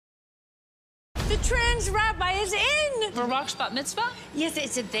The trans rabbi is in! Baruch's bat mitzvah? Yes,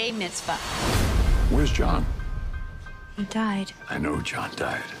 it's a day mitzvah. Where's John? He died. I know John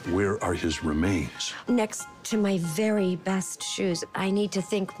died. Where are his remains? Next to my very best shoes. I need to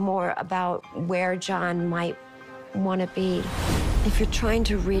think more about where John might want to be. If you're trying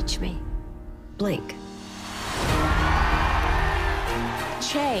to reach me, blink.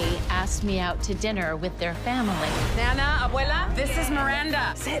 Che asked me out to dinner with their family. Nana, abuela? This is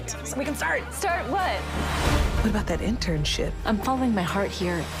Miranda. Sit, so we can start. Start what? What about that internship? I'm following my heart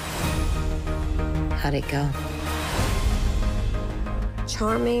here. How'd it go?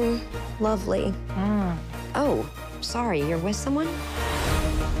 Charming, lovely. Oh, sorry, you're with someone?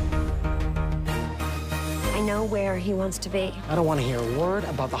 I know where he wants to be. I don't want to hear a word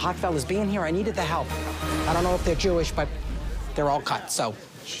about the hot fellas being here. I needed the help. I don't know if they're Jewish, but they're all cut, so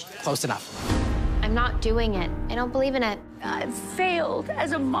close enough. I'm not doing it. I don't believe in it. I've failed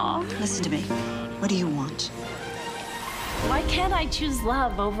as a mom. Listen to me. What do you want? Why can't I choose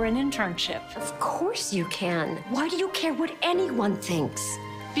love over an internship? Of course you can. Why do you care what anyone thinks?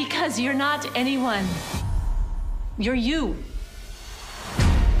 Because you're not anyone. You're you.